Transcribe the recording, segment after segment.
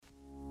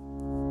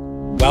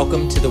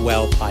Welcome to the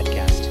Well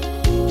podcast.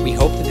 We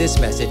hope that this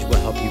message will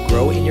help you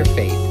grow in your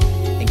faith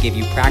and give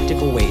you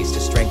practical ways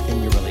to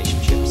strengthen your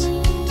relationships.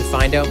 To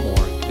find out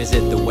more, visit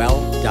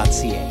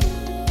thewell.ca.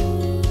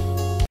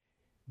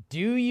 Do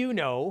you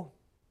know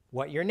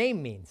what your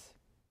name means?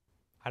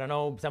 I don't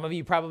know, some of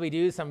you probably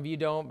do, some of you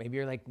don't. Maybe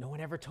you're like, no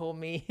one ever told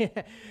me.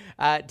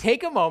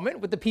 Take a moment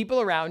with the people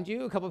around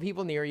you, a couple of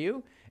people near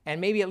you, and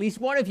maybe at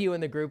least one of you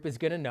in the group is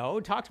going to know.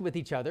 Talk with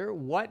each other.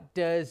 What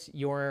does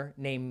your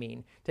name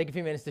mean? Take a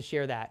few minutes to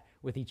share that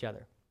with each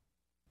other.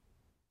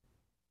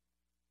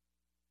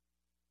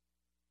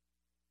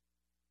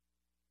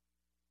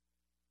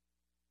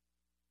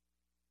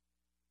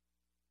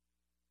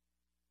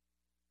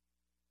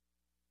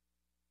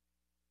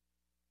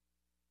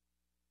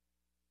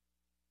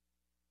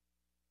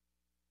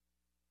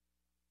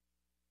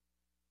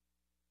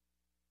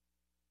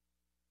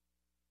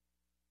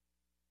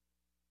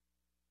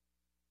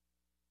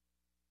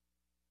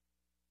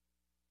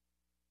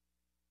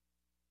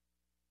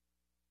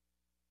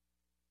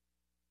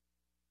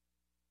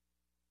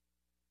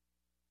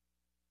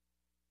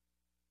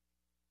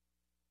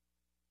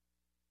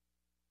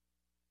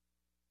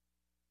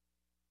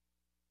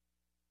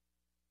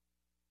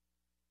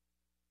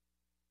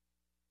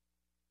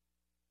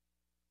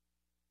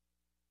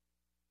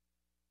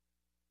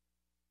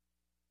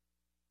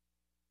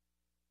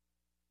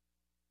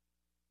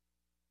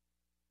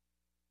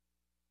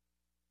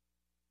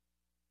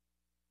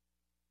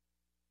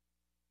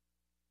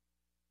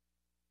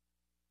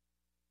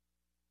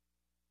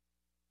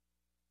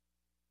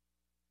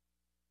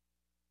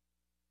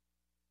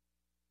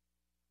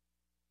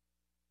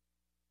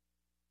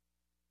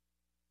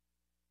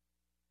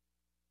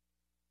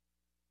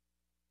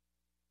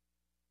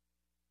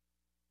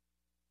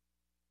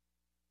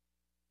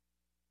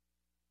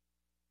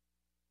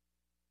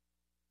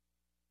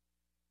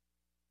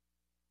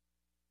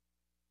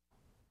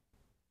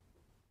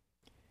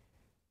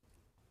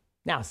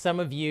 Now, some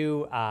of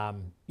you,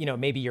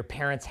 maybe your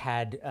parents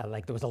had,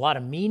 there was a lot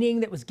of meaning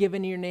that was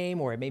given to your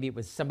name, or maybe it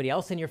was somebody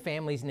else in your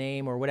family's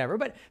name or whatever.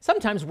 But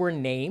sometimes we're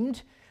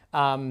named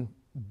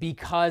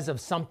because of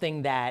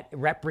something that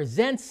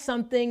represents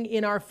something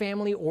in our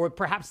family, or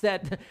perhaps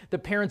that the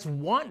parents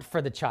want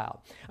for the child.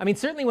 I mean,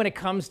 certainly when it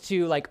comes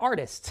to like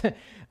artists,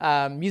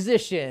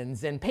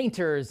 musicians and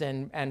painters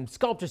and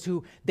sculptors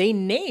who they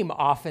name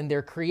often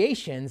their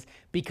creations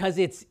because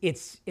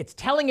it's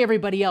telling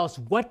everybody else,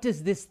 what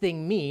does this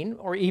thing mean?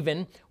 Or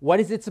even, what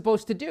is it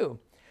supposed to do?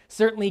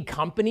 Certainly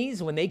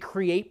companies, when they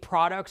create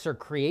products or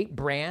create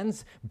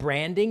brands,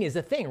 branding is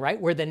a thing, right?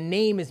 Where the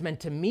name is meant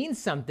to mean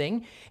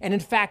something. And in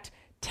fact,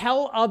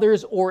 tell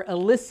others or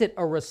elicit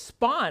a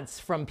response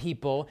from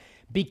people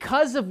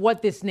because of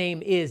what this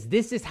name is.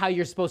 This is how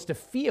you're supposed to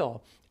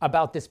feel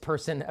about this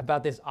person,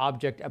 about this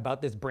object,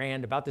 about this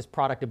brand, about this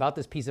product, about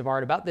this piece of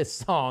art, about this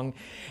song.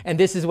 And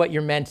this is what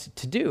you're meant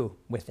to do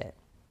with it.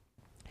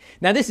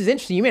 Now, this is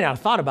interesting. You may not have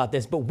thought about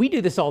this, but we do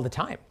this all the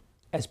time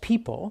as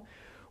people.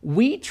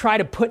 We try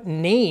to put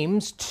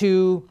names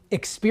to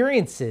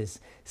experiences,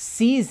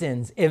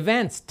 seasons,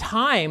 events,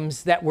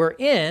 times that we're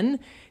in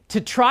to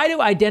try to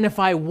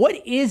identify what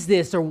is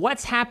this or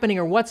what's happening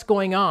or what's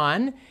going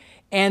on.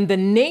 And the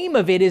name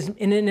of it is,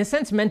 in a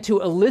sense, meant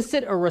to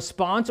elicit a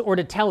response or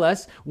to tell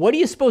us, what are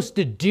you supposed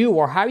to do,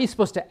 or how are you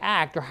supposed to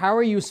act, or how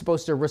are you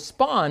supposed to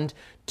respond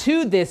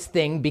to this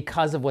thing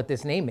because of what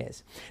this name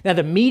is. Now,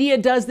 the media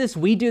does this.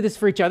 We do this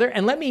for each other.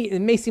 And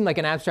it may seem like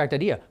an abstract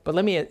idea, but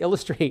let me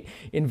illustrate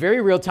in very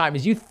real time.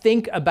 As you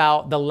think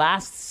about the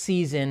last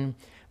season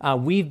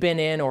we've been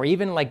in, or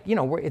even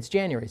it's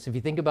January. So if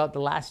you think about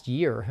the last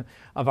year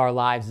of our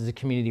lives as a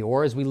community,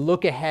 or as we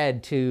look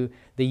ahead to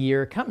the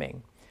year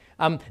coming,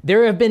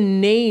 there have been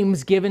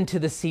names given to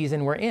the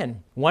season we're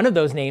in. One of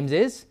those names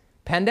is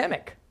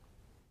pandemic.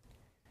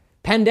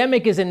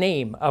 Pandemic is a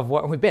name of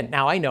what we've been.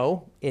 Now, I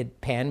know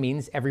pan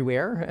means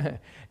everywhere,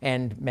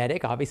 and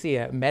medic, obviously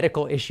a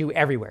medical issue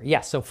everywhere.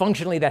 Yes, so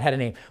functionally that had a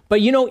name.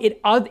 But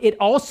it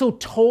also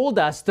told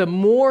us, the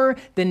more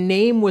the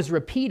name was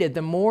repeated,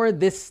 the more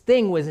this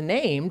thing was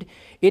named,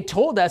 it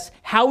told us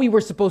how we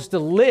were supposed to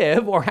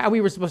live or how we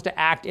were supposed to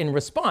act in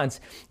response.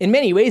 In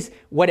many ways,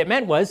 what it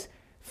meant was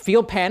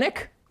feel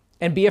panic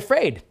and be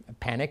afraid.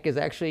 Panic is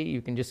actually, you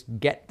can just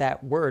get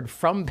that word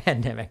from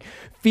pandemic.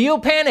 Feel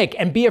panic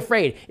and be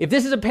afraid. If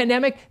this is a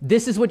pandemic,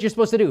 this is what you're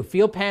supposed to do.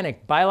 Feel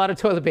panic, buy a lot of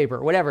toilet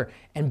paper, whatever,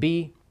 and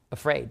be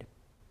afraid.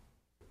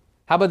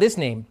 How about this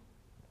name?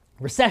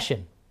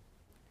 Recession.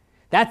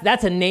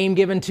 That's a name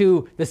given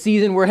to the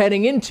season we're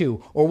heading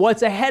into, or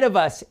what's ahead of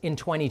us in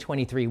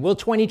 2023. Will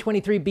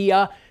 2023 be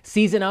a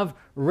season of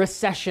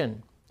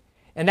recession?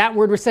 And that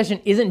word recession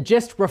isn't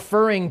just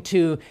referring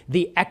to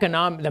the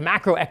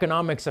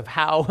macroeconomics of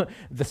how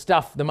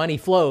the money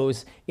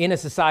flows in a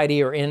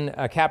society or in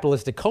a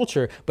capitalistic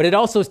culture, but it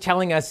also is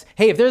telling us,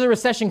 hey, if there's a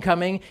recession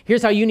coming,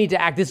 here's how you need to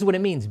act. This is what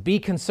it means. Be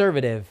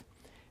conservative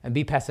and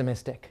be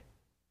pessimistic.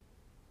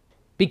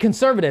 Be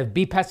conservative,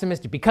 be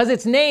pessimistic. Because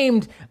it's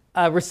named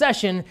a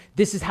recession,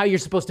 this is how you're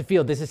supposed to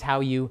feel. This is how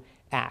you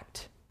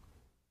act.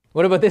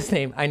 What about this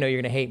name? I know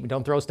you're going to hate me.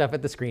 Don't throw stuff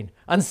at the screen.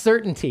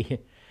 Uncertainty,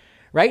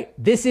 right?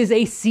 This is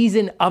a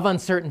season of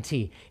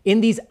uncertainty.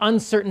 In these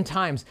uncertain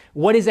times,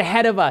 what is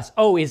ahead of us?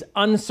 Oh, is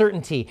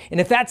uncertainty.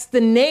 And if that's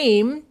the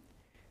name,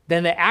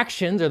 then the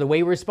actions or the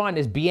way we respond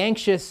is be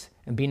anxious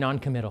and be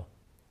non-committal.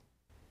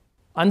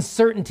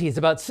 Uncertainty is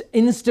about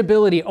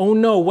instability. Oh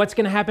no, what's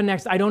going to happen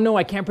next? I don't know.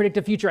 I can't predict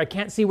the future. I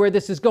can't see where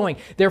this is going.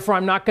 Therefore,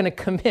 I'm not going to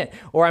commit,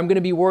 or I'm going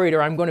to be worried,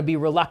 or I'm going to be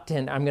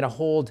reluctant. I'm going to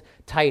hold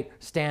tight,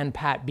 stand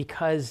pat,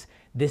 because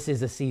this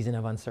is a season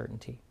of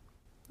uncertainty.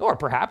 Or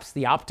perhaps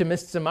the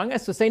optimists among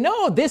us will say,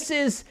 no, this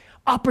is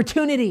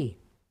opportunity.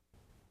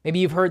 Maybe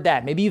you've heard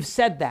that. Maybe you've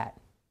said that.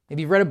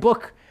 Maybe you've read a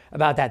book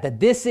about that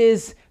this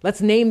is,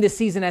 let's name this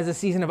season as a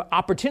season of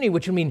opportunity,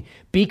 which would mean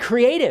be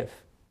creative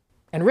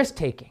and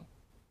risk-taking,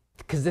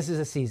 because this is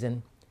a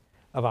season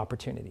of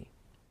opportunity.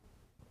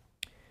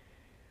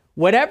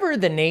 Whatever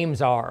the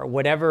names are,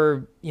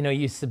 whatever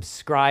you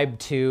subscribe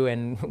to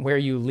and where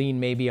you lean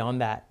maybe on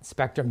that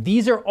spectrum,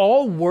 these are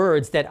all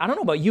words that, I don't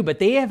know about you, but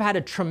they have had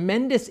a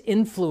tremendous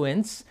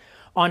influence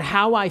on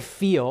how I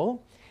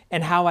feel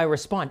and how I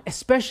respond,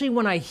 especially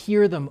when I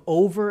hear them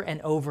over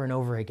and over and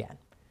over again.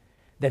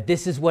 That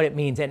this is what it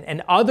means.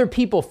 And other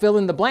people fill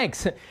in the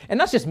blanks. And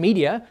not just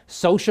media,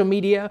 social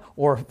media,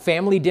 or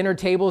family dinner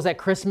tables at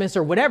Christmas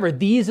or whatever.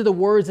 These are the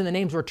words and the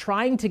names. We're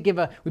trying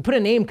to we put a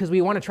name because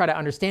we want to try to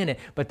understand it.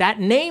 But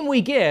that name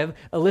we give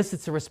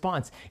elicits a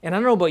response. And I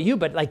don't know about you,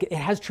 but it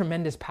has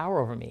tremendous power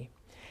over me.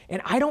 And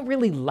I don't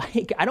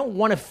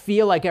want to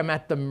feel like I'm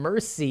at the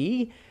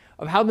mercy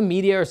of how the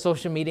media or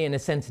social media, in a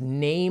sense,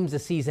 names a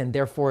season,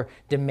 therefore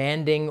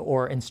demanding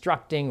or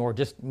instructing, or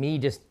just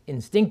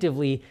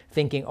instinctively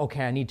thinking,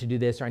 okay, I need to do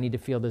this, or I need to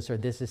feel this, or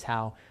this is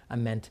how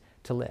I'm meant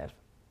to live.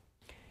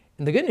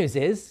 And the good news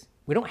is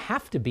we don't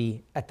have to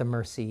be at the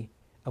mercy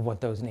of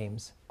what those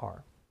names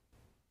are.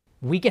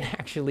 We can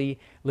actually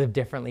live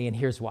differently, and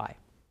here's why.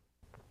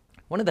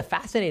 One of the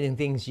fascinating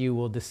things you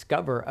will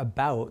discover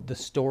about the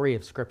story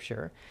of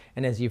Scripture,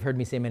 and as you've heard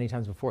me say many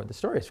times before, the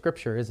story of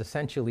Scripture is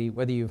essentially,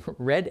 whether you've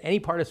read any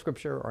part of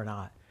Scripture or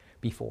not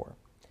before,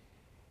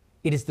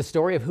 it is the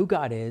story of who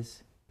God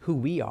is, who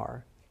we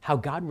are, how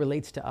God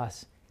relates to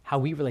us, how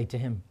we relate to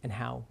Him, and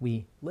how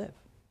we live.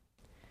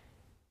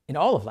 In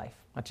all of life,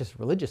 not just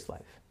religious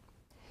life.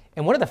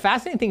 And one of the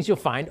fascinating things you'll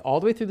find all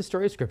the way through the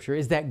story of Scripture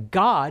is that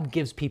God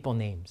gives people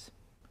names.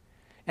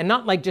 And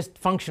not like just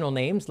functional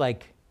names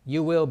like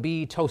you will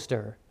be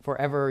toaster,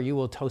 forever you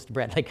will toast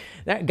bread. Like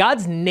that,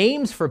 God's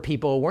names for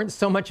people weren't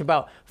so much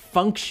about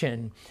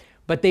function,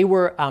 but they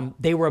were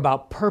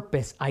about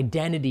purpose,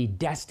 identity,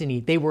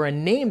 destiny. They were a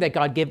name that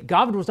God gave.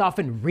 God was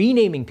often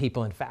renaming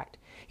people, in fact.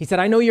 He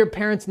said, I know your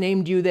parents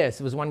named you this.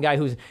 It was one guy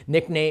whose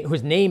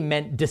name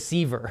meant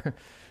deceiver.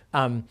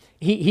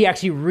 He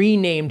actually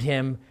renamed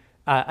him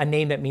a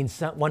name that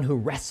means one who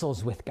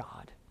wrestles with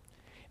God.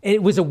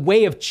 It was a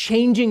way of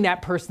changing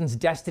that person's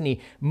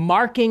destiny,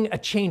 marking a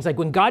change. Like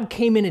when God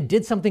came in and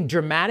did something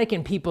dramatic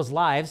in people's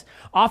lives,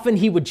 often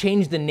He would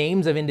change the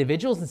names of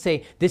individuals and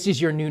say, this is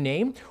your new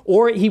name.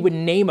 Or He would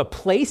name a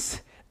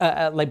place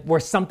like where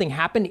something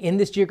happened in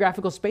this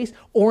geographical space,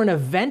 or an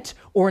event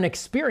or an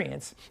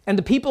experience. And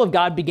the people of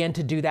God began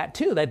to do that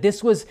too. That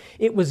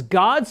it was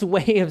God's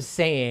way of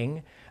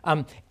saying,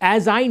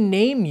 as I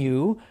name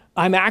you,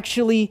 I'm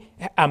actually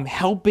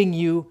helping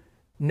you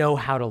know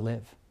how to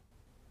live.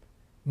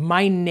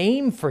 My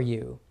name for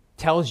you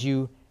tells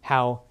you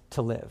how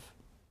to live.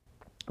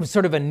 It was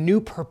sort of a new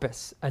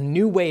purpose, a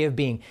new way of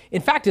being.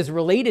 In fact, is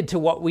related to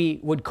what we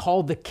would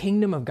call the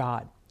kingdom of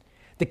God.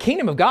 The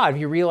kingdom of God, if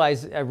you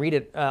realize, read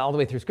it all the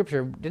way through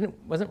Scripture,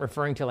 wasn't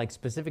referring to like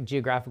specific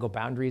geographical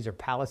boundaries or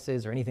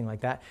palaces or anything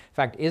like that. In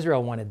fact,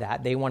 Israel wanted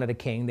that. They wanted a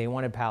king. They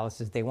wanted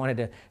palaces. They wanted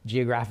a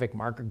geographic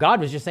marker. God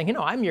was just saying,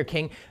 I'm your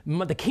king.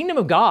 The kingdom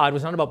of God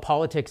was not about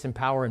politics and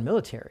power and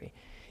military.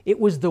 It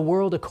was the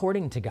world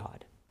according to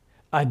God.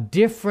 A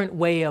different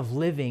way of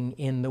living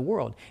in the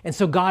world. And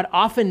so God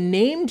often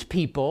named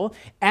people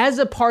as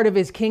a part of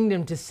His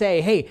kingdom to say,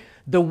 hey,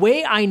 the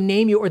way I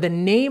name you, or the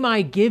name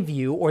I give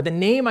you, or the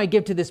name I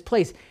give to this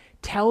place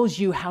tells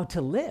you how to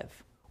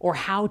live, or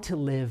how to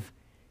live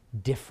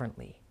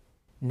differently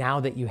now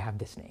that you have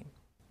this name.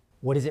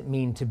 What does it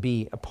mean to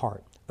be a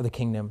part of the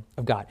kingdom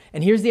of God?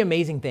 And here's the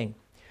amazing thing.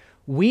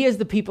 We as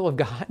the people of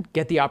God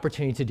get the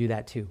opportunity to do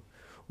that too.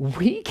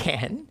 We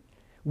can,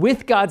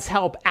 with God's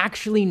help,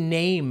 actually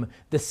name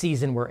the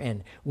season we're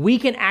in. We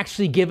can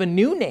actually give a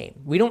new name.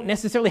 We don't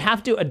necessarily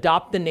have to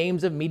adopt the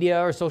names of media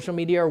or social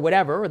media or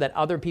whatever, or that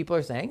other people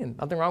are saying, and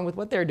nothing wrong with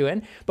what they're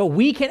doing, but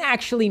we can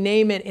actually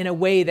name it in a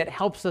way that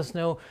helps us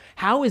know,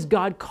 how is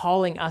God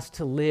calling us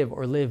to live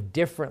or live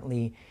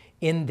differently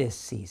in this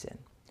season?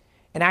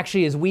 And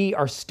actually, as we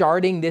are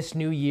starting this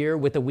new year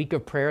with a week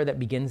of prayer that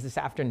begins this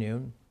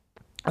afternoon,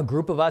 a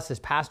group of us as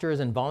pastors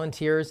and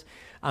volunteers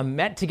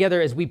met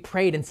together as we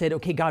prayed and said,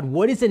 okay, God,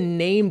 what is a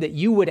name that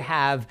you would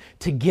have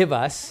to give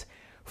us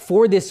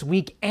for this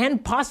week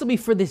and possibly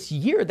for this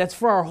year? That's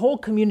for our whole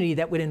community,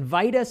 that would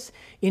invite us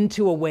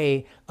into a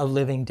way of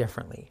living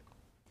differently.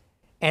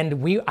 And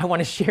I want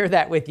to share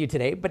that with you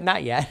today, but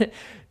not yet.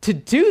 To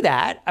do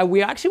that,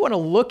 we actually want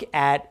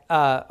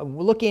to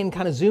look in,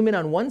 kind of zoom in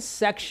on one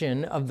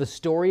section of the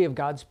story of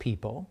God's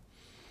people,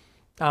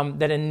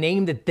 that a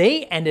name that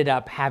they ended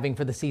up having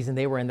for the season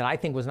they were in that I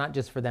think was not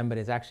just for them, but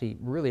is actually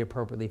really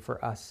appropriately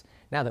for us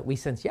now that we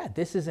sense,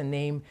 this is a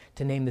name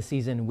to name the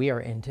season we are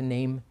in, to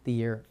name the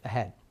year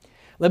ahead.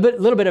 A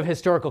little bit of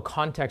historical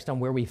context on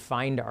where we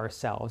find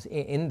ourselves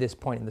in this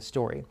point in the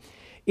story.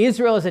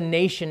 Israel as a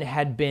nation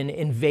had been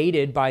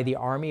invaded by the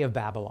army of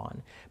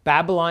Babylon.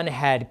 Babylon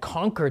had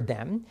conquered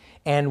them,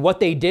 and what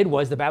they did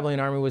was, the Babylonian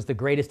army was the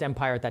greatest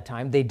empire at that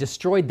time. They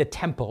destroyed the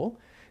temple,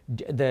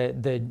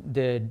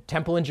 the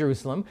temple in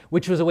Jerusalem,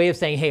 which was a way of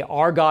saying, hey,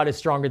 our God is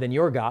stronger than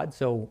your God,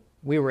 so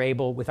we were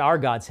able, with our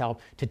God's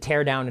help, to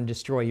tear down and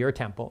destroy your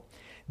temple.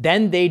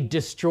 Then they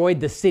destroyed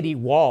the city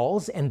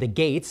walls and the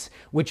gates,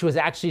 which was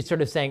actually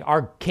sort of saying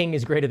our king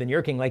is greater than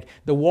your king. Like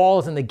the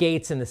walls and the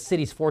gates and the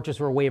city's fortress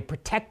were a way of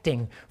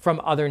protecting from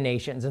other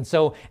nations.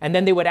 And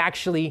then they would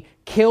actually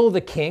kill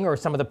the king or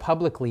some of the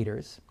public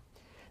leaders.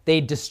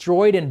 They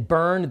destroyed and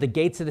burned the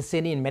gates of the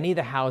city and many of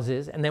the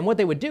houses. And then what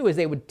they would do is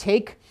they would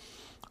take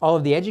all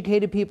of the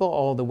educated people,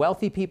 all the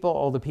wealthy people,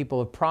 all the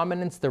people of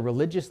prominence, the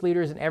religious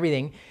leaders and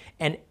everything,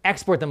 and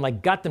export them,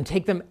 like gut them,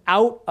 take them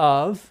out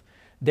of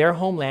their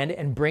homeland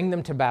and bring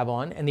them to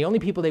Babylon. And the only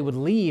people they would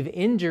leave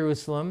in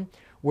Jerusalem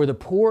were the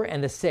poor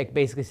and the sick,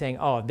 basically saying,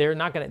 they were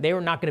not going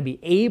to be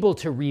able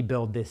to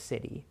rebuild this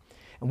city.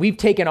 And we've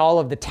taken all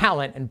of the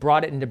talent and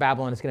brought it into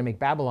Babylon. It's going to make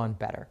Babylon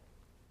better.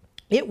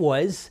 It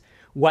was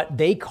what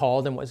they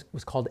called and was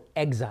called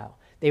exile.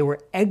 They were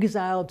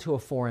exiled to a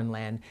foreign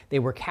land. They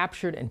were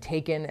captured and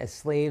taken as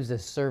slaves,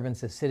 as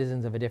servants, as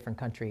citizens of a different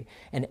country.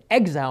 And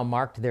exile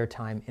marked their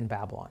time in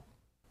Babylon.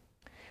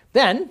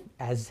 Then,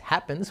 as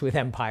happens with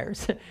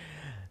empires,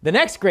 the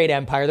next great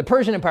empire, the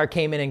Persian Empire,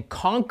 came in and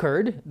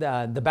conquered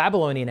the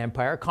Babylonian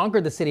Empire,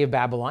 conquered the city of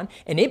Babylon,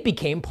 and it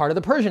became part of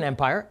the Persian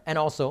Empire, and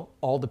also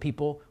all the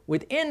people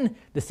within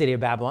the city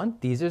of Babylon,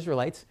 these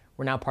Israelites,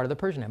 were now part of the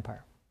Persian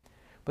Empire.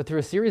 But through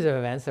a series of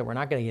events that we're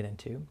not going to get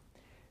into,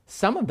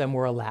 some of them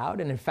were allowed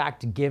and in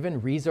fact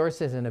given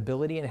resources and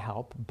ability and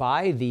help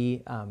by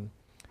the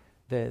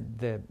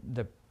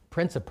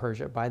Prince of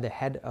Persia, by the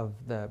head of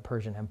the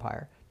Persian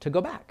Empire, to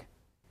go back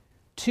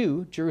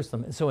to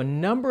Jerusalem. And so a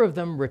number of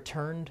them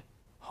returned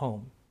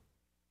home.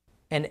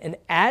 And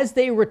as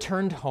they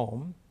returned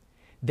home,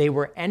 they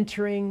were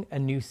entering a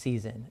new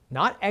season,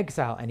 not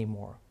exile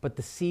anymore, but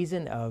the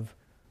season of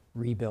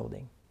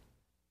rebuilding.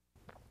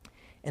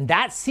 And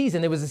that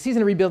season, there was a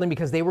season of rebuilding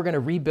because they were going to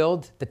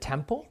rebuild the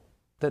temple,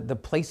 the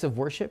place of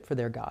worship for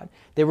their God.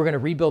 They were going to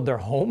rebuild their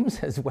homes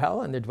as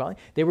well and their dwelling.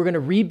 They were going to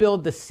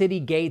rebuild the city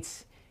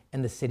gates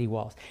and the city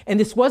walls. And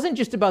this wasn't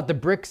just about the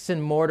bricks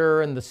and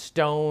mortar and the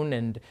stone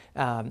and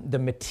the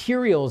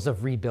materials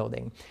of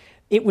rebuilding.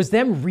 It was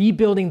them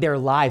rebuilding their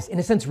lives, in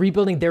a sense,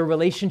 rebuilding their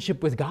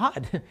relationship with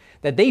God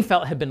that they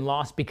felt had been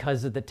lost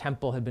because of the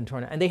temple had been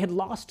torn down. And they had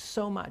lost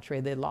so much,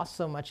 right? They had lost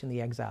so much in the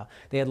exile.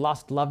 They had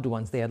lost loved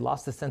ones. They had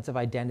lost a sense of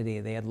identity.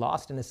 They had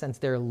lost, in a sense,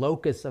 their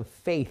locus of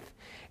faith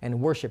and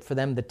worship. For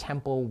them, the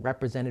temple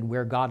represented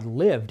where God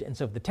lived. And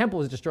so if the temple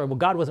was destroyed, well,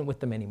 God wasn't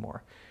with them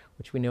anymore,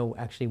 which we know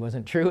actually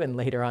wasn't true. And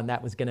later on,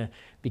 that was going to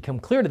become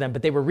clear to them.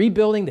 But they were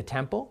rebuilding the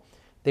temple.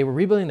 They were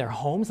rebuilding their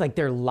homes, like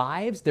their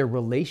lives, their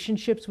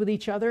relationships with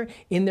each other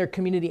in their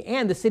community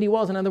and the city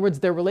walls. In other words,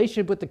 their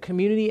relationship with the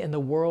community and the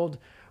world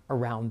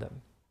around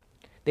them.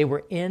 They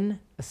were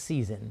in a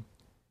season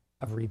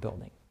of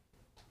rebuilding.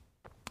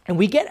 And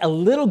we get a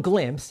little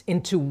glimpse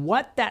into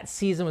what that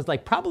season was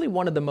like, probably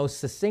one of the most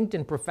succinct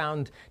and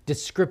profound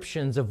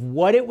descriptions of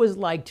what it was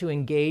like to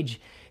engage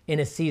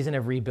in a season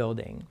of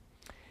rebuilding.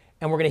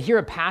 And we're going to hear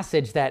a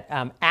passage that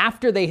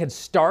after they had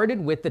started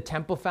with the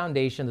temple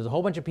foundation, there's a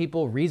whole bunch of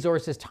people,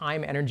 resources,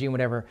 time, energy, and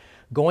whatever,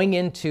 going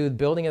into the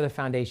building of the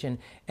foundation.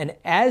 And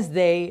as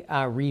they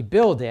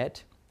rebuild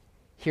it,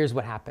 here's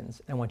what happens.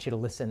 I want you to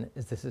listen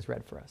as this is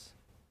read for us.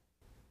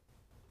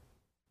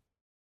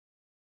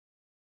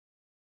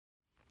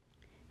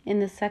 In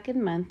the 2nd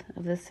month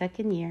of the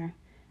 2nd year,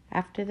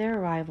 after their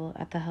arrival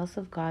at the house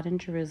of God in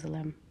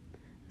Jerusalem,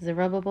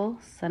 Zerubbabel,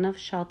 son of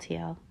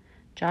Shealtiel,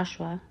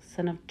 Joshua,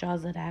 son of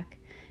Jozadak,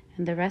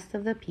 and the rest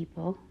of the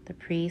people, the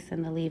priests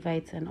and the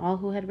Levites, and all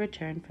who had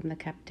returned from the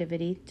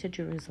captivity to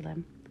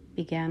Jerusalem,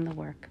 began the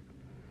work.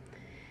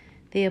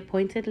 They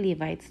appointed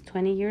Levites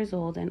 20 years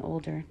old and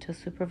older to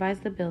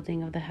supervise the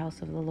building of the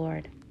house of the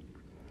Lord.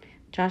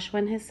 Joshua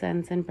and his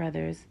sons and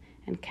brothers,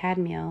 and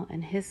Kadmiel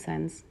and his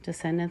sons,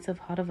 descendants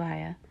of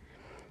Hodaviah,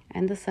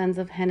 and the sons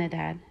of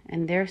Henadad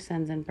and their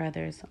sons and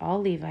brothers,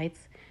 all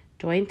Levites,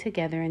 joined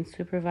together in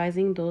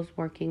supervising those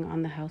working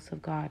on the house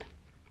of God.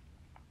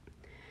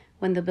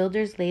 When the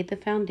builders laid the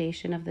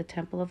foundation of the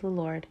temple of the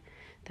Lord,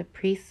 the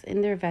priests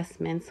in their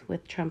vestments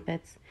with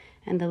trumpets,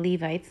 and the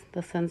Levites,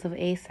 the sons of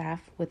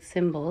Asaph, with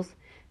cymbals,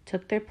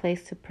 took their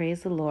place to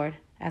praise the Lord,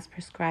 as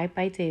prescribed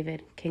by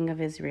David, king of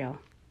Israel.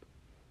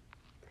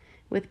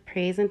 With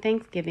praise and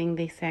thanksgiving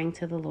they sang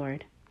to the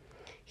Lord.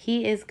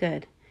 He is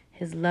good.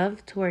 His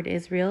love toward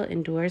Israel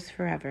endures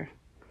forever.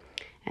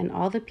 And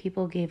all the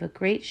people gave a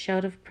great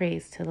shout of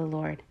praise to the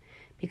Lord,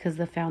 because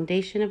the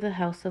foundation of the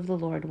house of the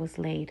Lord was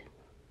laid.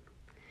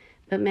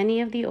 But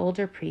many of the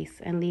older priests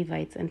and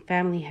Levites and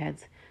family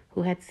heads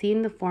who had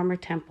seen the former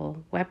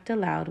temple wept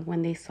aloud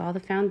when they saw the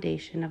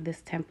foundation of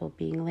this temple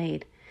being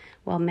laid,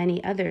 while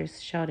many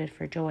others shouted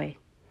for joy.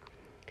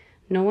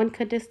 No one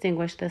could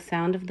distinguish the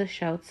sound of the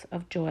shouts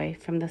of joy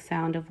from the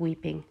sound of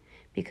weeping,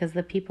 because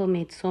the people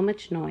made so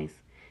much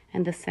noise,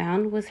 and the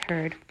sound was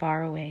heard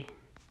far away.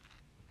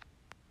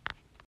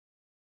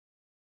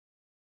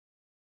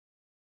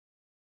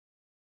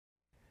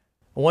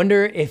 I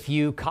wonder if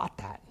you caught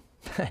that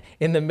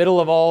in the middle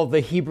of all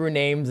the Hebrew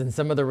names and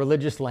some of the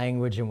religious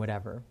language and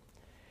whatever.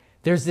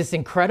 There's this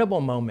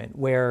incredible moment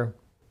where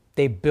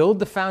they build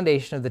the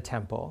foundation of the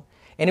temple,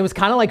 and it was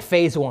kind of like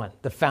phase one.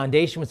 The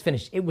foundation was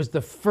finished. It was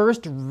the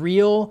first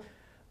real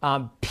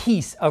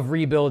piece of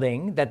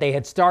rebuilding that they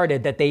had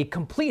started that they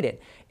completed.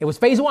 It was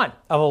phase one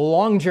of a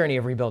long journey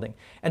of rebuilding.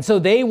 And so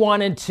they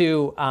wanted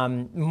to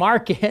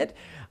mark it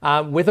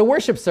with a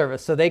worship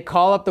service. So they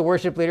call up the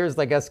worship leaders,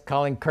 like us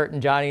calling Kurt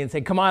and Johnny, and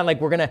say, come on,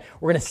 like we're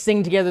gonna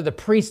sing together. The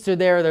priests are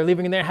there, they're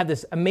leaving in there, have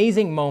this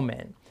amazing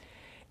moment.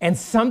 And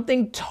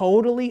something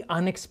totally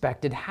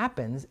unexpected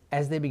happens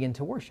as they begin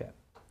to worship.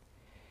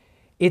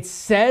 It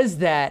says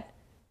that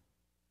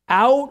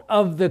out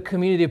of the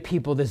community of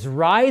people, this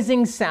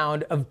rising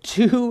sound of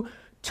two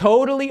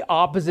totally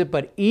opposite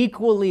but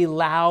equally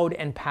loud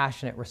and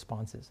passionate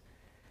responses.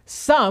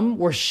 Some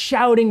were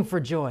shouting for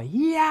joy.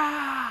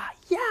 Yeah,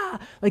 yeah.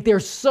 Like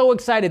they're so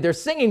excited. They're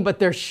singing, but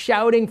they're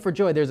shouting for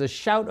joy. There's a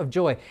shout of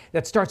joy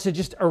that starts to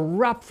just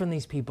erupt from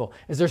these people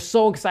as they're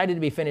so excited to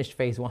be finished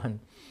phase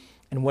one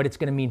and what it's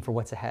going to mean for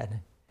what's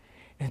ahead.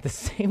 And at the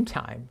same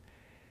time,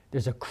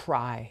 there's a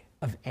cry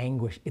of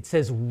anguish. It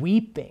says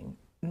weeping,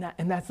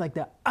 and that's like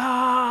the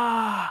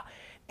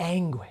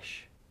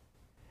anguish.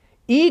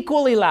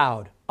 Equally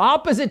loud,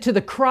 opposite to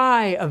the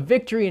cry of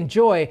victory and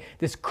joy,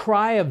 this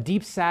cry of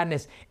deep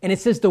sadness. And it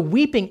says the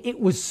weeping, it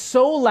was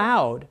so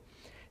loud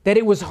that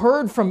it was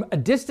heard from a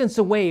distance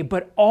away,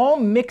 but all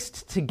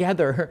mixed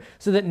together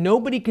so that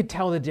nobody could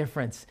tell the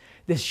difference.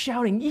 This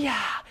shouting,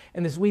 yeah,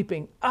 and this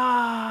weeping,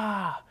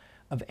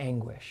 of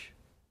anguish.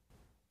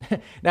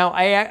 Now,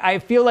 I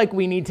feel like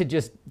we need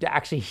to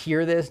actually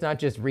hear this, not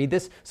just read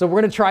this. So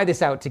we're going to try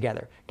this out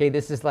together. Okay,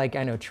 this is like,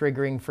 I know,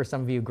 triggering for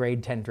some of you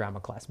grade 10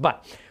 drama class.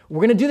 But we're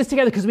going to do this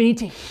together because we need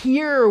to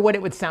hear what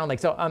it would sound like.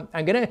 So I'm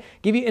going to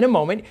give you in a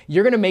moment,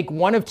 you're going to make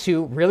one of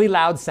two really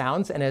loud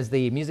sounds. And as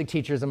the music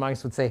teachers among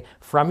us would say,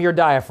 from your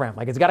diaphragm.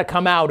 Like it's got to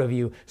come out of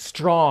you,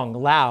 strong,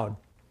 loud.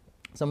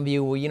 Some of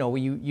you,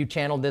 you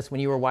channeled this when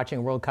you were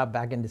watching World Cup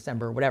back in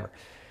December or whatever.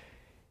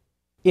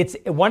 It's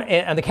one,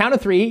 on the count of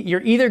three,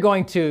 you're either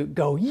going to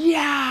go,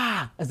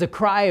 yeah, as a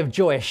cry of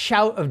joy, a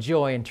shout of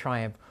joy and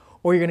triumph,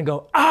 or you're going to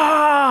go,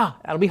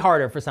 That'll be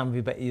harder for some of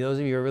you, but those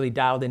of you who are really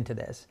dialed into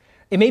this.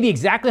 It may be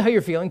exactly how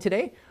you're feeling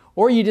today,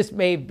 or you just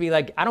may be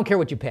like, I don't care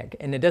what you pick,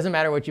 and it doesn't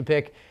matter what you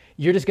pick.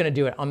 You're just going to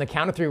do it. On the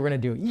count of three, we're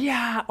going to do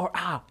yeah or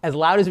as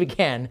loud as we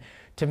can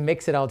to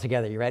mix it all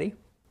together. You ready?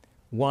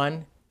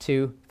 1,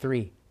 2,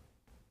 3.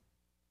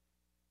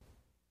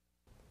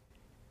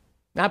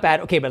 Not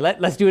bad. Okay, but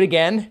let's do it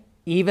again.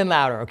 Even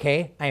louder,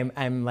 okay?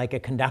 I'm like a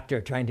conductor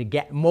trying to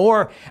get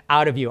more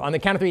out of you. On the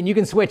count of three, and you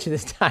can switch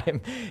this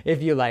time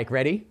if you like.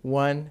 Ready?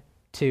 1,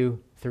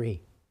 2,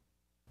 3.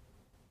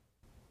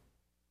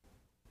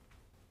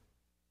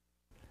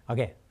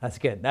 Okay, that's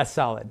good. That's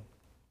solid.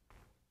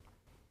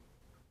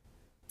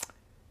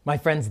 My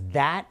friends,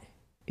 that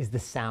is the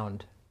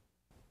sound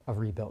of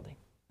rebuilding.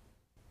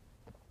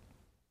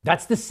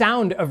 That's the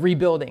sound of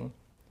rebuilding.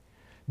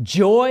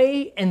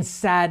 Joy and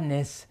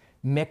sadness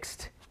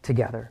mixed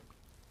together.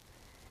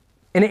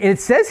 And it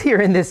says here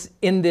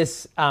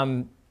it's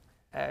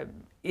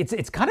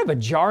kind of a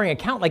jarring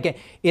account. Like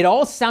it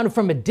all sounded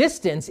from a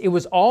distance, it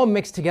was all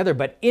mixed together,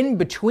 but in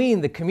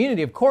between the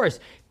community, of course,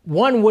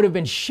 one would have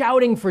been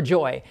shouting for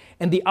joy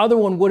and the other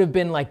one would have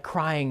been like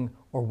crying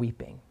or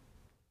weeping.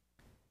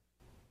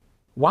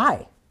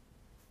 Why?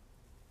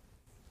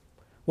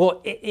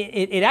 Well,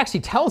 it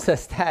actually tells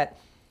us that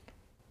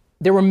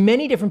there were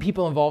many different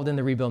people involved in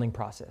the rebuilding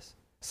process.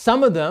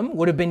 Some of them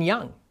would have been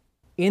young,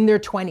 in their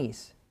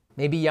 20s.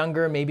 Maybe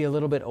younger, maybe a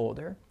little bit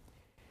older,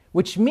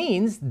 which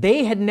means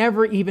they had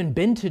never even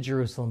been to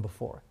Jerusalem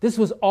before. This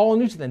was all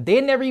new to them. They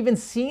had never even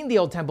seen the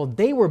old temple.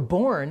 They were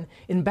born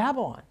in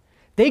Babylon.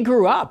 They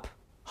grew up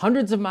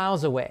hundreds of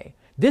miles away.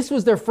 This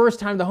was their first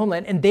time to the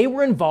homeland, and they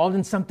were involved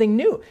in something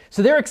new.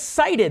 So they're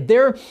excited.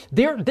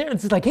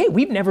 It's like, hey,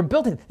 we've never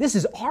built it. This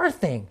is our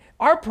thing,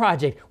 our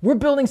project. We're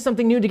building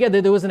something new together.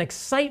 There was an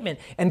excitement,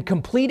 and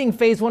completing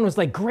phase one was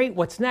like, great,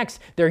 what's next?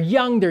 They're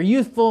young, they're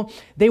youthful.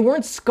 They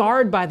weren't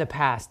scarred by the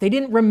past. They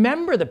didn't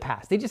remember the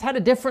past. They just had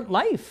a different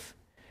life.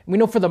 We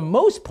know for the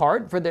most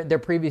part, for their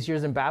previous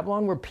years in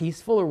Babylon were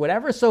peaceful or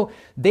whatever. So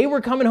they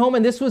were coming home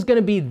and this was going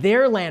to be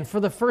their land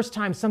for the first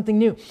time, something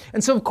new.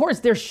 And so of course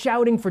they're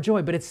shouting for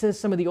joy, but it says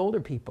some of the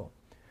older people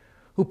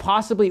who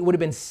possibly it would have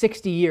been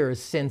 60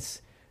 years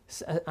since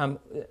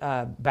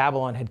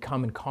Babylon had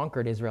come and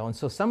conquered Israel. And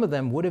so some of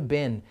them would have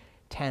been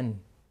 10,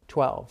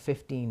 12,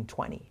 15,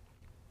 20.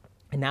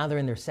 And now they're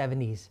in their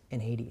 70s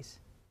and 80s.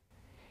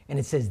 And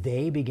it says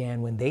they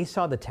began, when they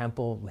saw the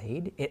temple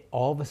laid, it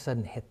all of a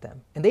sudden hit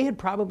them. And they had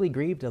probably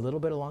grieved a little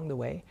bit along the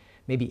way,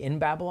 maybe in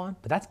Babylon,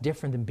 but that's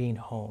different than being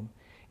home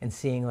and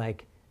seeing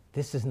like,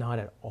 this is not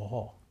at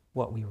all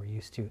what we were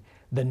used to.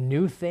 The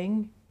new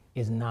thing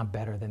is not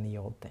better than the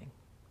old thing.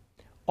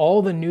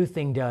 All the new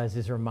thing does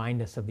is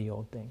remind us of the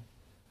old thing.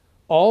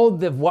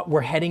 All of what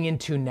we're heading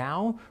into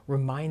now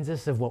reminds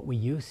us of what we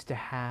used to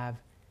have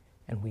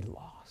and we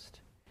lost.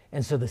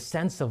 And so the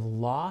sense of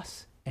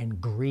loss and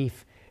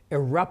grief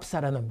erupts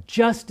out of them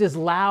just as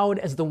loud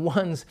as the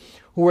ones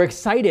who were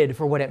excited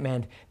for what it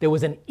meant. There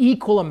was an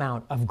equal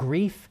amount of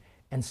grief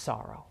and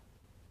sorrow.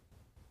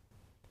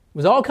 It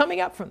was all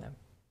coming up from them.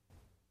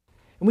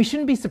 And we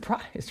shouldn't be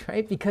surprised,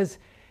 right? Because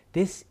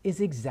this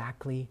is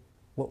exactly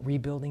what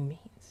rebuilding means.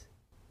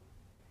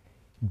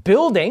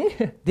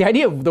 Building, the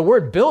idea of the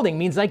word building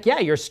means like, yeah,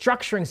 you're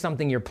structuring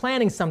something, you're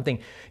planning something,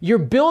 you're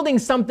building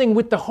something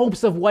with the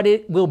hopes of what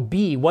it will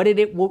be, what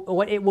it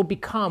will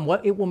become,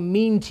 what it will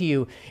mean to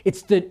you.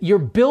 You're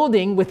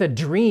building with a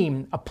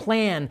dream, a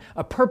plan,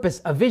 a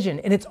purpose, a vision,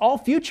 and it's all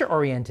future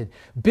oriented.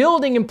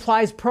 Building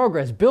implies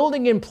progress.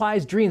 Building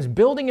implies dreams.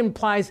 Building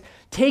implies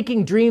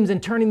taking dreams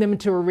and turning them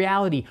into a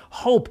reality,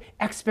 hope,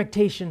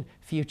 expectation,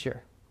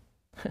 future.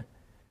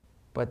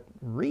 But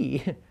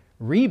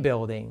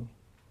rebuilding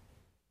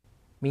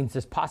means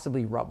there's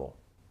possibly rubble.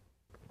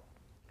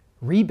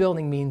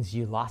 Rebuilding means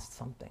you lost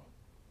something.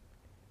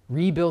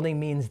 Rebuilding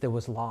means there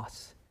was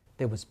loss,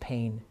 there was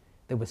pain,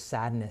 there was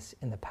sadness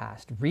in the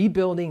past.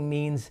 Rebuilding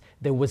means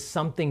there was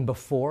something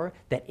before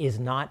that is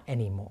not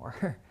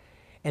anymore.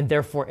 And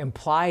therefore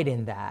implied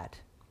in that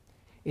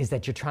is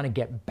that you're trying to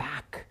get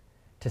back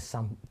to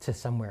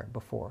somewhere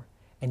before.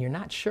 And you're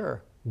not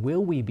sure,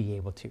 will we be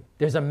able to?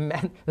 There's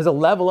a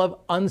level of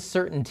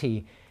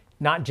uncertainty,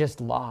 not just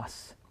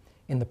loss,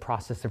 in the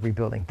process of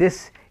rebuilding.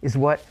 This is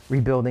what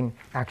rebuilding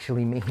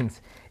actually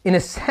means. In a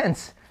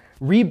sense,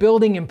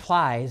 rebuilding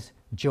implies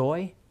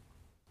joy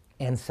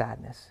and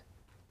sadness,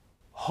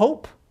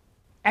 hope,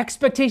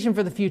 expectation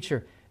for the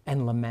future,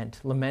 and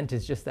lament. Lament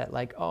is just that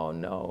like, oh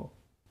no,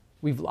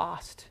 we've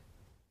lost.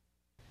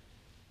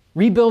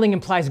 Rebuilding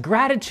implies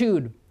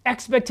gratitude,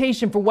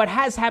 expectation for what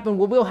has happened,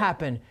 what will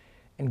happen,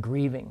 and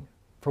grieving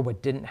for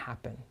what didn't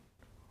happen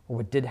or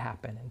what did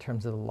happen in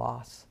terms of the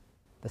loss,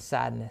 the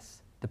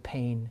sadness, the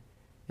pain,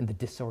 and the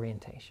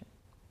disorientation.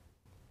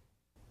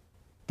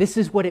 This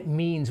is what it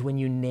means when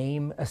you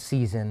name a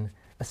season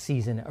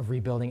of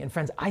rebuilding. And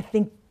friends, I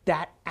think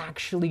that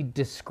actually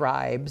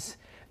describes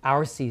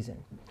our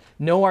season.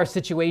 No, our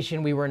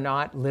situation, we were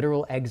not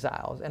literal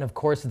exiles. And of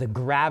course, the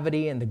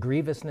gravity and the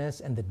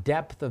grievousness and the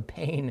depth of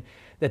pain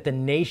that the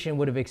nation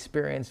would have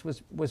experienced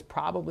was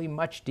probably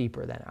much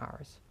deeper than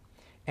ours.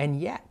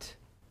 And yet,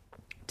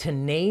 to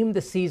name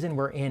the season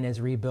we're in as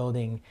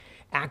rebuilding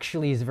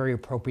actually is very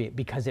appropriate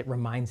because it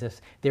reminds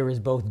us there is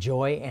both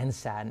joy and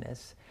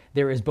sadness.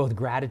 There is both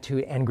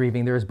gratitude and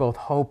grieving. There is both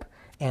hope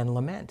and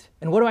lament.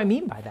 And what do I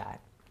mean by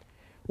that?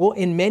 Well,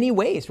 in many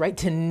ways, right?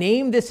 To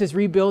name this as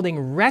rebuilding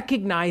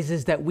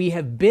recognizes that we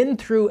have been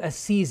through a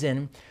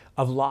season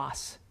of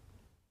loss,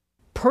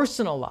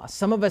 personal loss.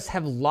 Some of us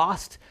have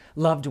lost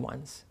loved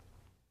ones.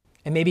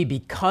 And maybe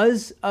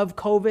because of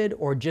COVID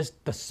or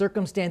just the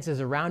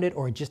circumstances around it,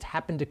 or it just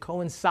happened to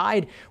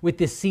coincide with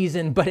this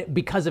season, but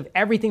because of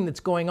everything that's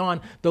going on,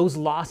 those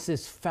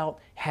losses felt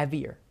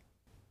heavier.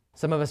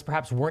 Some of us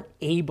perhaps weren't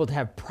able to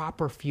have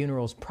proper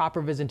funerals, proper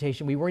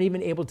visitation. We weren't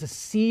even able to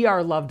see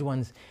our loved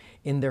ones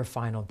in their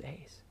final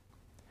days.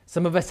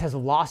 Some of us has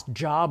lost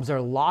jobs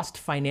or lost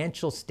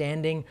financial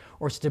standing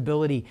or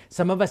stability.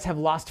 Some of us have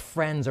lost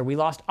friends, or we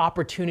lost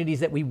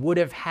opportunities that we would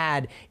have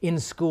had in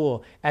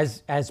school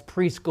as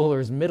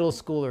preschoolers, middle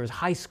schoolers,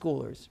 high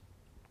schoolers.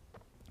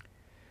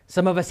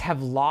 Some of us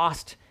have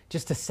lost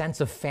just a sense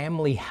of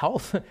family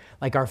health,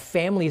 like our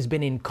family has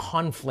been in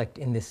conflict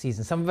in this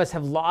season. Some of us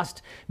have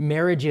lost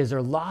marriages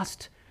or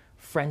lost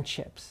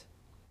friendships.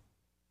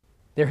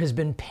 There has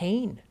been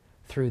pain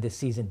through this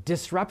season,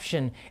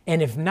 disruption,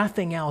 and if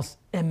nothing else,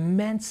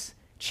 immense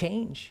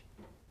change.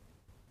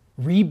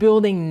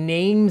 Rebuilding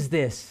names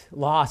this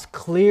loss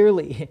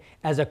clearly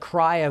as a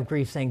cry of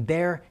grief, saying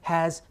there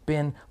has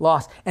been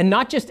loss. And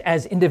not just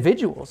as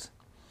individuals,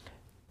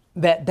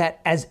 that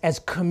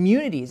as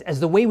communities, as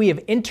the way we have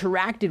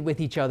interacted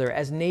with each other,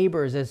 as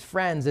neighbors, as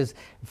friends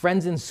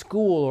in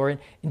school or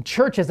in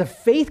church, as a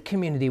faith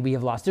community we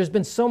have lost. There's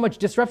been so much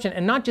disruption,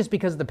 and not just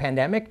because the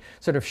pandemic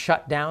sort of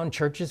shut down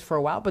churches for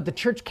a while, but the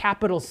church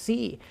capital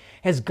C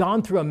has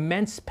gone through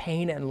immense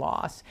pain and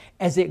loss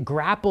as it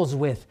grapples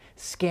with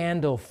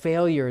scandal,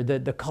 failure,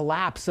 the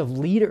collapse of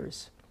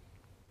leaders,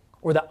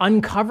 or the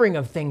uncovering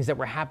of things that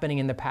were happening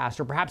in the past,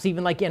 or perhaps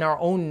even like in our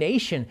own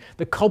nation,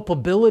 the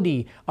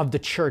culpability of the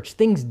church,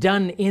 things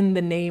done in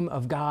the name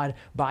of God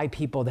by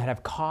people that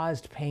have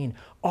caused pain.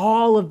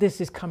 All of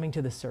this is coming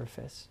to the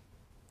surface.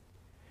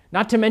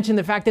 Not to mention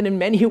the fact that in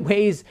many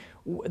ways,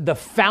 the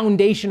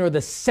foundation or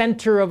the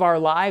center of our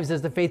lives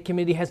as the faith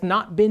community has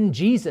not been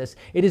Jesus.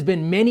 It has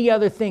been many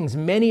other things,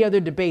 many other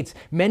debates,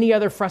 many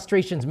other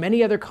frustrations,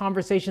 many other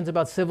conversations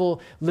about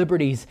civil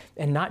liberties,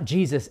 and not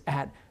Jesus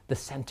at the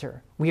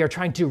center. We are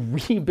trying to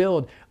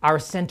rebuild our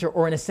center,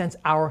 or in a sense,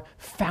 our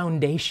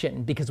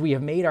foundation, because we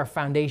have made our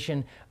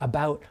foundation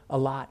about a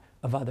lot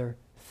of other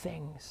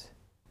things.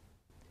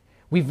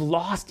 We've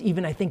lost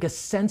even, I think, a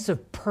sense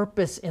of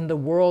purpose in the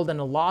world, and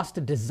lost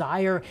a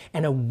desire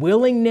and a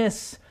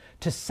willingness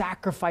to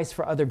sacrifice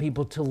for other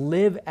people, to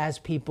live as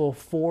people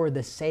for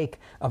the sake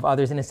of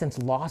others. In a sense,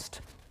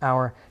 lost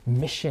our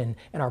mission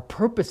and our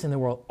purpose in the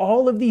world.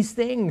 All of these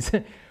things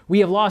we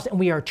have lost, and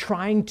we are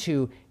trying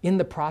to, in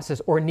the process,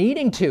 or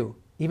needing to,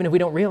 even if we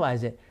don't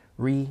realize it,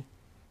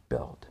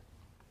 rebuild.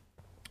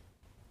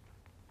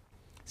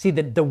 See,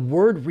 the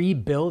word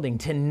rebuilding,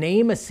 to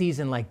name a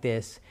season like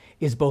this,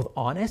 is both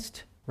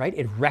honest, right?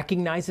 It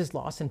recognizes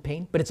loss and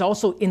pain, but it's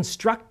also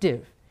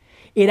instructive.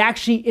 It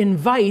actually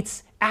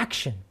invites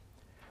action,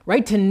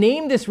 right? To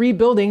name this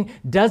rebuilding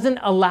doesn't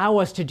allow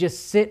us to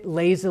just sit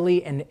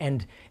lazily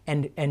and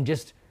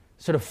just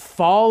sort of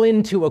fall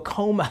into a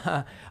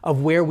coma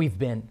of where we've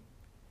been.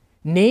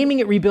 Naming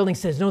it rebuilding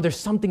says, no, there's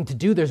something to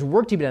do. There's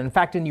work to be done. In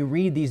fact, when you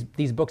read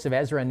these books of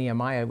Ezra and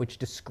Nehemiah, which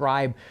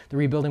describe the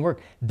rebuilding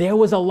work, there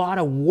was a lot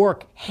of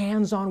work,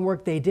 hands-on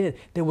work they did.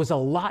 There was a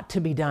lot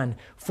to be done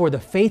for the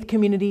faith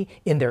community,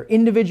 in their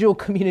individual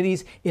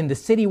communities, in the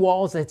city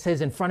walls, that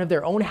says in front of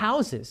their own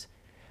houses.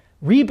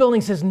 Rebuilding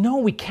says, no,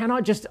 we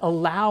cannot just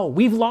allow.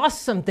 We've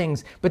lost some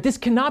things, but this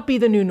cannot be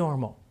the new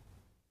normal.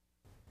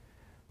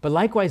 But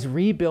likewise,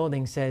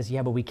 rebuilding says,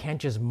 yeah, but we can't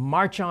just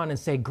march on and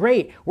say,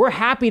 great, we're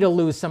happy to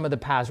lose some of the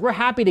past. We're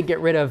happy to get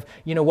rid of,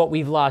 what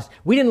we've lost.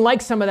 We didn't like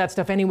some of that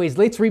stuff anyways.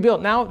 Let's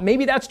rebuild. Now,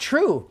 maybe that's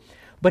true,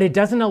 but it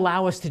doesn't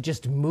allow us to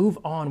just move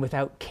on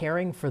without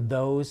caring for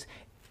those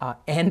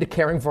and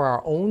caring for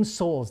our own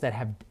souls that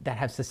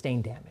have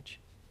sustained damage.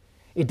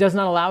 It does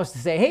not allow us to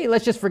say, hey,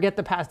 let's just forget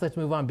the past, let's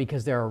move on,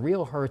 because there are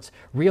real hurts,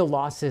 real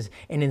losses,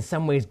 and in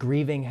some ways,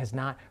 grieving has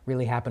not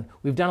really happened.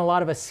 We've done a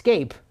lot of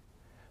escape,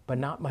 but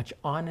not much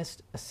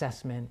honest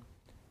assessment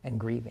and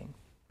grieving.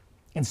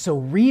 And so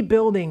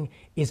rebuilding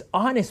is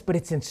honest, but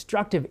it's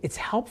instructive, it's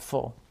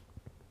helpful.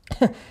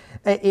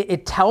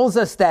 It tells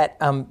us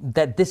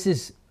that this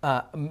is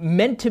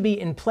meant to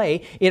be in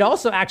play. It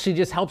also actually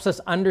just helps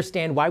us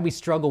understand why we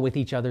struggle with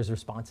each other's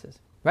responses,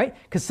 right?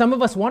 Because some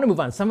of us want to move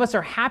on. Some of us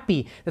are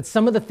happy that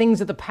some of the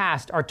things of the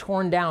past are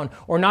torn down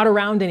or not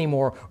around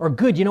anymore, or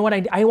good, you know what,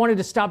 I wanted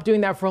to stop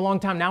doing that for a long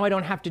time. Now I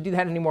don't have to do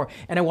that anymore,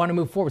 and I want to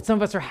move forward. Some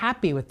of us are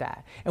happy with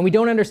that. And we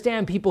don't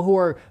understand people who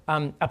are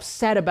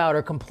upset about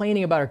or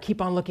complaining about or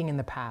keep on looking in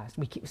the past.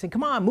 We keep saying,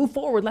 come on, move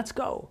forward, let's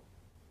go.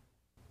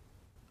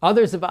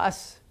 Others of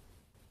us,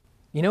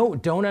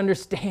 don't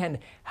understand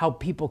how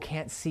people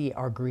can't see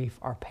our grief,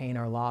 our pain,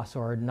 our loss,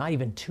 or are not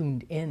even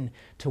tuned in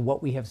to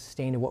what we have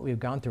sustained and what we've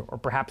gone through, or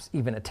perhaps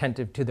even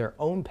attentive to their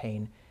own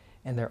pain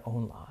and their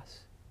own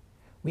loss.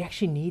 We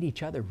actually need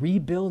each other.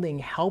 Rebuilding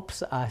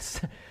helps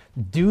us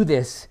do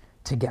this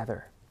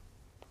together.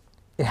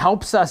 It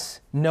helps us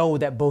know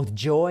that both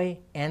joy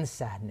and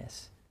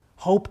sadness,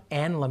 hope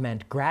and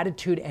lament,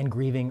 gratitude and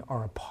grieving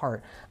are a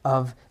part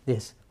of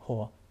this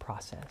whole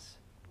process.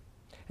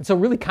 And so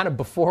really kind of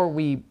before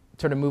we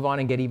sort of move on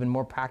and get even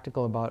more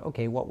practical about,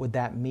 okay, what would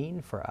that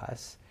mean for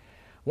us?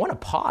 I want to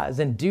pause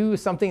and do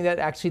something that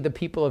actually the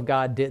people of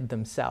God did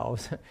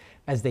themselves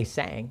as they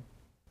sang.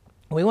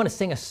 We want to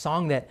sing a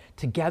song that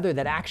together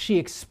that actually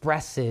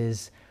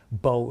expresses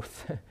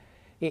both.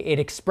 It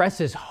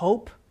expresses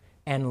hope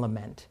and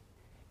lament.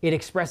 It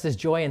expresses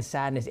joy and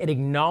sadness. It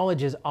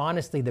acknowledges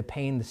honestly the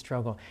pain, the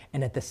struggle,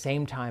 and at the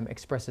same time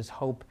expresses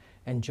hope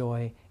and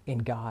joy in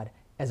God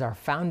as our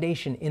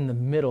foundation in the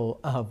middle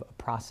of a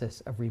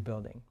process of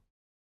rebuilding.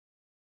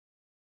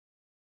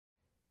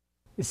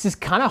 This is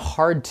kind of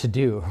hard to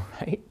do,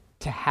 right?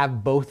 To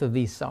have both of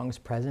these songs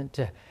present,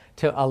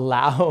 to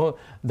allow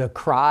the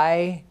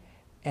cry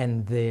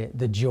and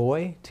the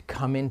joy to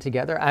come in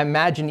together. I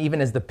imagine even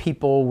as the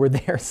people were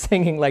there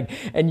singing,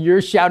 and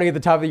you're shouting at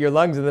the top of your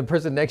lungs and the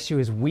person next to you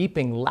is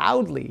weeping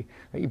loudly.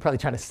 Right? You're probably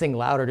trying to sing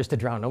louder just to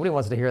drown. Nobody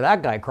wants to hear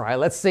that guy cry.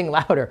 Let's sing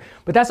louder.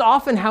 But that's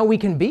often how we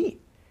can be.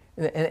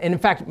 And in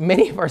fact,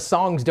 many of our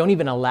songs don't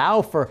even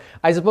allow for,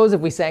 I suppose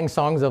if we sang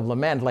songs of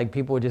lament,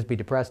 people would just be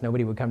depressed,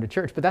 nobody would come to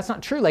church. But that's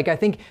not true. I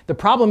think the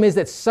problem is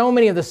that so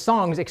many of the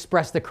songs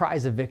express the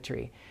cries of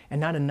victory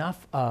and not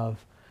enough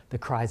of the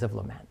cries of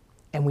lament.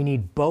 And we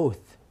need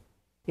both.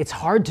 It's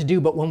hard to do,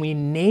 but when we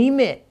name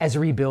it as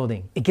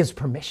rebuilding, it gives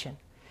permission.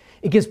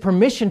 It gives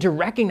permission to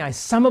recognize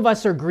some of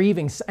us are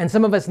grieving, and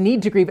some of us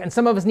need to grieve, and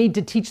some of us need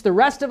to teach the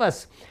rest of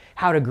us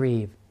how to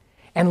grieve.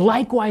 And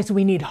likewise,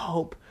 we need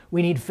hope.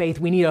 we need faith,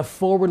 we need a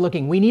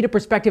forward-looking, we need a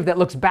perspective that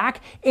looks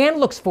back and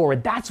looks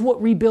forward. That's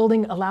what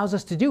rebuilding allows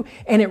us to do.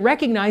 And it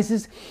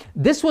recognizes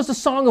this was a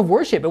song of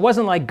worship. It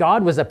wasn't like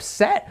God was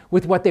upset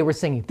with what they were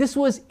singing. This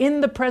was in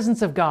the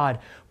presence of God,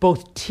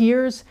 both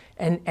tears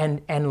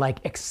and like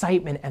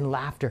excitement and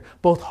laughter,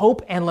 both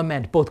hope and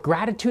lament, both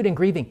gratitude and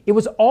grieving. It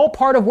was all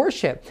part of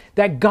worship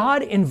that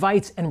God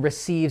invites and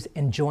receives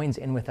and joins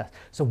in with us.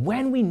 So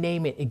when we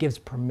name it, it gives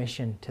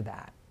permission to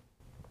that.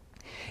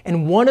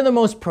 And one of the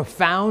most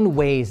profound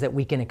ways that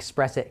we can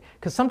express it,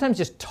 because sometimes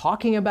just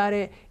talking about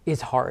it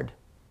is hard,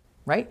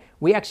 right?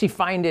 We actually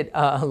find it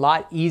a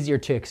lot easier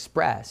to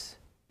express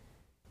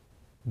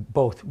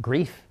both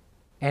grief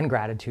and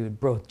gratitude,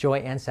 both joy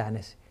and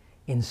sadness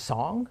in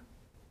song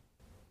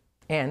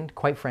and,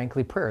 quite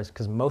frankly, prayers,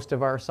 because most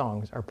of our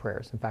songs are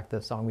prayers. In fact, the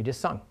song we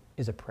just sung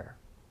is a prayer.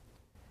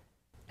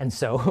 And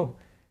so,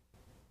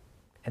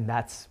 and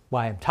that's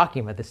why I'm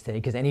talking about this today,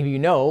 because any of you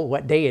know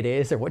what day it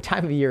is or what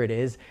time of year it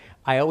is.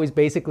 I always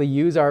basically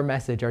use our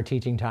message, our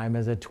teaching time,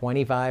 as a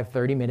 25,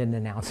 30-minute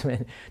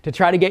announcement to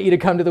try to get you to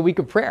come to the week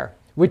of prayer,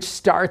 which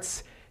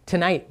starts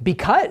tonight,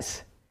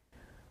 because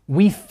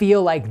we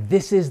feel like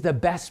this is the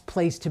best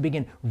place to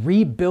begin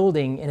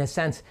rebuilding. In a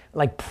sense,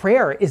 like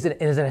prayer is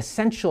an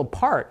essential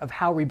part of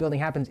how rebuilding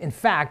happens. In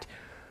fact,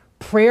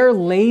 prayer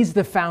lays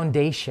the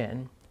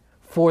foundation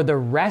for the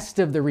rest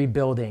of the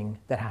rebuilding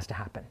that has to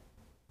happen,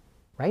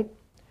 right?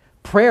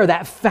 Prayer,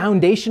 that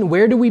foundation,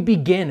 where do we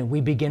begin? We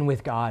begin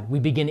with God.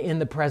 We begin in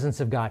the presence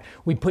of God.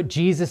 We put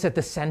Jesus at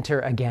the center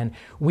again.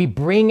 We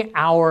bring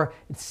our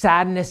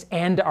sadness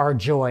and our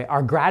joy,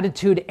 our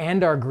gratitude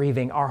and our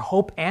grieving, our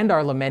hope and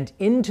our lament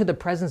into the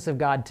presence of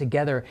God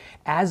together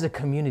as a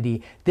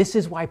community. This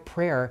is why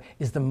prayer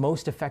is the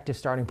most effective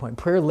starting point.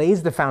 Prayer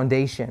lays the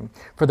foundation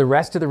for the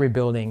rest of the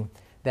rebuilding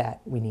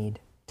that we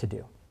need to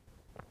do.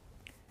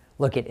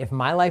 Look, if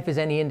my life is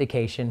any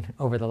indication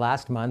over the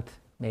last month,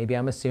 maybe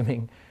I'm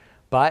assuming,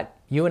 but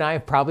you and I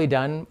have probably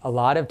done a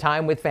lot of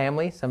time with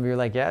family. Some of you are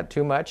like, yeah,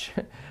 too much.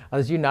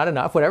 Others of you, not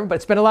enough, whatever.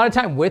 But spend a lot of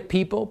time with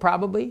people,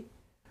 probably.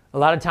 A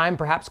lot of time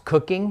perhaps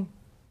cooking,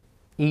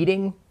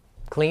 eating,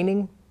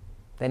 cleaning,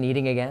 then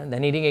eating again,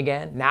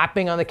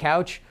 napping on the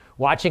couch,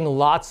 watching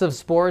lots of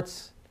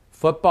sports,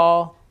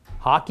 football,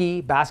 hockey,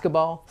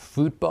 basketball,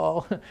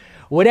 football,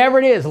 whatever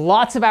it is,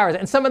 lots of hours.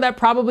 And some of that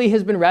probably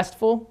has been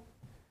restful,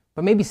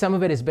 but maybe some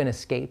of it has been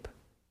escape.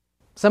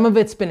 Some of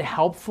it's been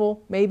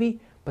helpful, maybe,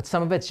 but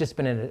some of it's just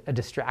been a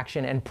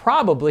distraction. And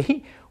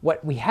probably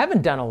what we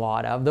haven't done a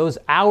lot of, those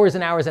hours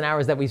and hours and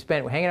hours that we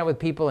spent hanging out with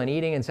people and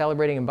eating and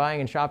celebrating and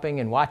buying and shopping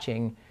and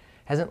watching,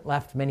 hasn't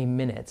left many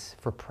minutes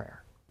for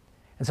prayer.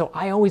 And so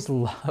I always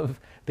love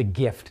the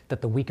gift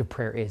that the week of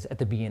prayer is at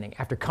the beginning,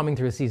 after coming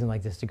through a season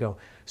like this, to go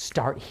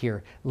start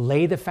here,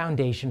 lay the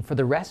foundation for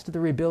the rest of the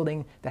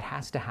rebuilding that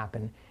has to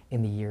happen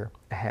in the year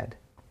ahead.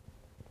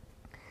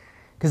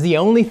 Because the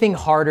only thing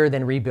harder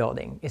than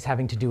rebuilding is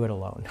having to do it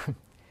alone.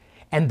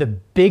 And the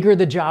bigger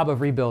the job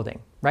of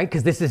rebuilding, right?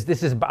 Because this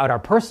is about our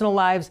personal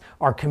lives,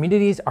 our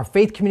communities, our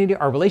faith community,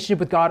 our relationship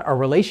with God, our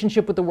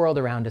relationship with the world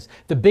around us.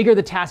 The bigger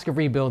the task of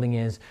rebuilding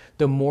is,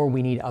 the more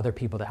we need other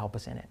people to help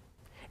us in it.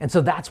 And so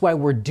that's why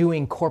we're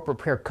doing corporate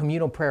prayer,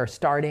 communal prayer,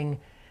 starting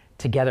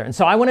together. And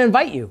so I want to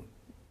invite you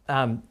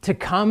to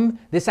come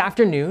this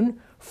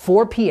afternoon,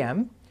 4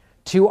 p.m.,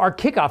 to our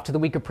kickoff to the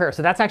week of prayer.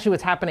 So that's actually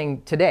what's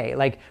happening today.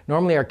 Like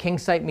normally our King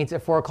site meets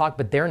at 4 o'clock,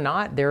 but they're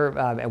not. They're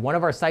at one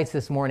of our sites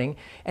this morning.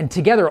 And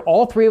together,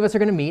 all three of us are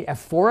going to meet at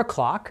 4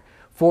 o'clock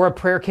for a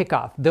prayer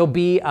kickoff. There'll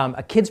be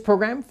a kids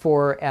program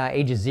for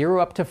ages 0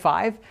 up to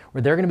 5,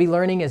 where they're going to be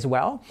learning as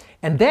well.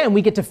 And then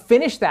we get to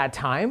finish that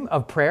time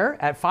of prayer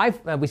at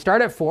 5. We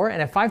start at 4,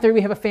 and at 5:30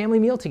 we have a family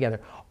meal together.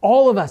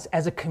 All of us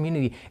as a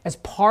community, as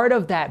part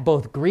of that,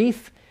 both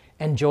grief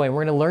and joy. And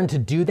we're going to learn to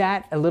do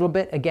that a little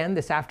bit again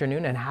this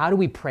afternoon. And how do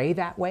we pray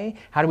that way?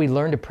 How do we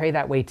learn to pray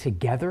that way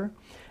together?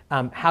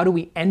 How do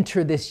we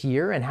enter this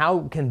year? And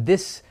how can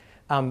this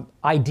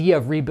idea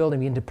of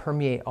rebuilding begin to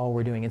permeate all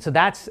we're doing? And so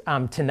that's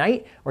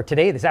tonight, or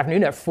today, this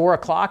afternoon at 4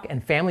 o'clock,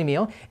 and family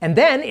meal. And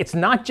then it's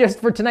not just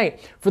for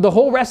tonight, for the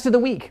whole rest of the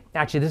week.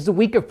 Actually, this is a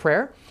week of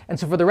prayer. And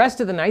so for the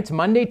rest of the nights,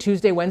 Monday,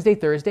 Tuesday, Wednesday,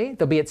 Thursday,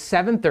 they'll be at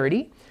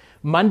 7:30.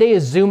 Monday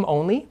is Zoom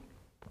only.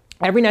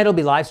 Every night it'll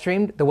be live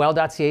streamed,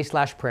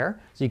 thewell.ca/prayer.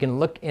 So you can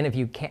look in if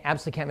you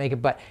absolutely can't make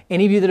it. But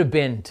any of you that have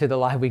been to the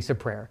live weeks of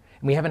prayer,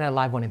 and we haven't had a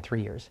live one in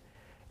 3 years,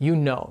 you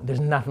know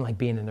there's nothing like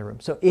being in the room.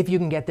 So if you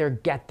can get there,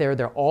 get there.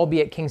 They'll all be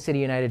at King City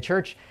United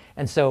Church.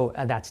 And so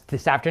that's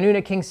this afternoon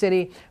at King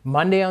City,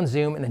 Monday on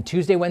Zoom, and then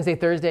Tuesday, Wednesday,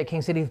 Thursday at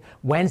King City.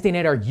 Wednesday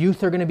night, our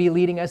youth are going to be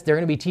leading us. They're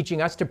going to be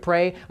teaching us to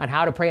pray, on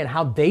how to pray and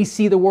how they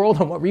see the world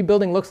and what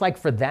rebuilding looks like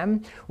for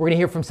them. We're going to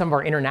hear from some of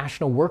our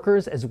international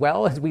workers as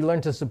well, as we learn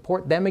to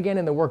support them again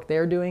in the work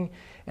they're doing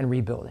and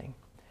rebuilding.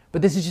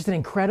 But this is just an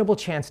incredible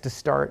chance to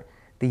start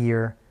the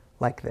year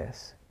like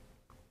this.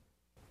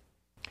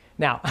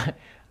 Now,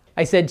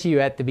 I said to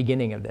you at the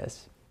beginning of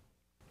this,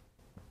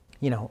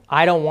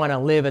 I don't want to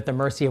live at the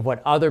mercy of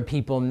what other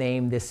people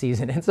name this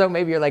season. And so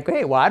maybe you're like,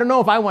 hey, well, I don't know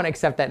if I want to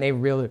accept that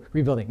name,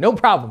 rebuilding. No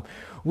problem.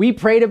 We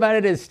prayed about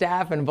it as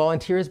staff and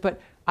volunteers,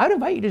 but I would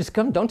invite you to just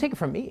come. Don't take it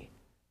from me.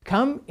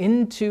 Come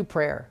into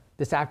prayer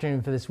this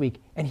afternoon for this week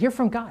and hear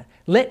from God.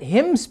 Let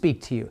him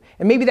speak to you.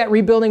 And maybe that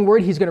rebuilding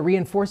word, he's going to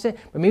reinforce it,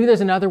 but maybe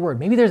there's another word.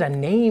 Maybe there's a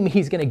name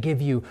he's going to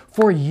give you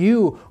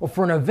or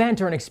for an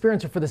event or an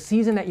experience or for the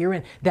season that you're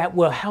in that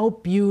will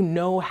help you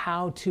know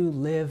how to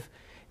live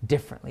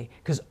differently.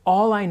 Because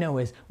all I know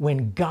is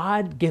when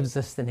God gives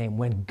us the name,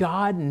 when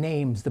God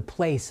names the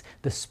place,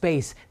 the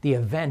space, the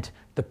event,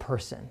 the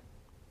person,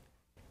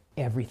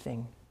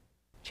 everything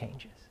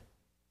changes.